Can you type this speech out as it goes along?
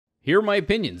Here are my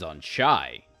opinions on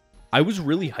Shy. I was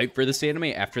really hyped for this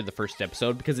anime after the first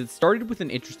episode because it started with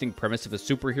an interesting premise of a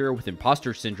superhero with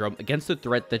imposter syndrome against a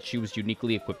threat that she was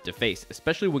uniquely equipped to face,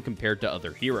 especially when compared to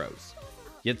other heroes.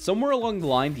 Yet somewhere along the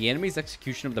line, the anime's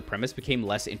execution of the premise became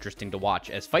less interesting to watch,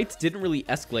 as fights didn't really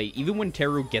escalate even when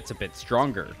Teru gets a bit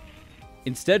stronger.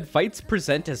 Instead, fights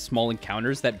present as small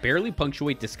encounters that barely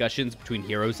punctuate discussions between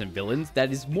heroes and villains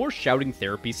that is more shouting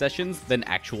therapy sessions than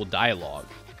actual dialogue.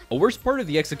 A worst part of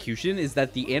the execution is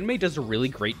that the anime does a really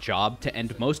great job to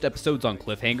end most episodes on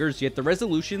cliffhangers, yet the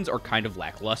resolutions are kind of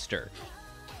lackluster.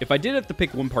 If I did have to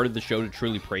pick one part of the show to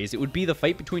truly praise, it would be the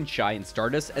fight between Shy and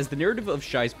Stardust, as the narrative of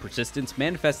Shy's persistence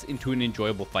manifests into an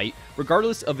enjoyable fight,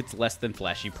 regardless of its less than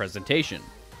flashy presentation.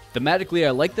 Thematically,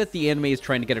 I like that the anime is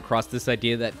trying to get across this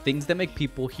idea that things that make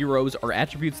people heroes are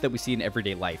attributes that we see in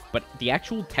everyday life, but the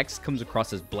actual text comes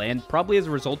across as bland, probably as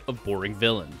a result of boring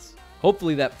villains.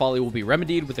 Hopefully that folly will be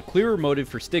remedied with a clearer motive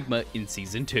for Stigma in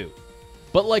Season 2.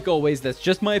 But like always, that's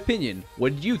just my opinion.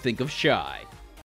 What did you think of Shy?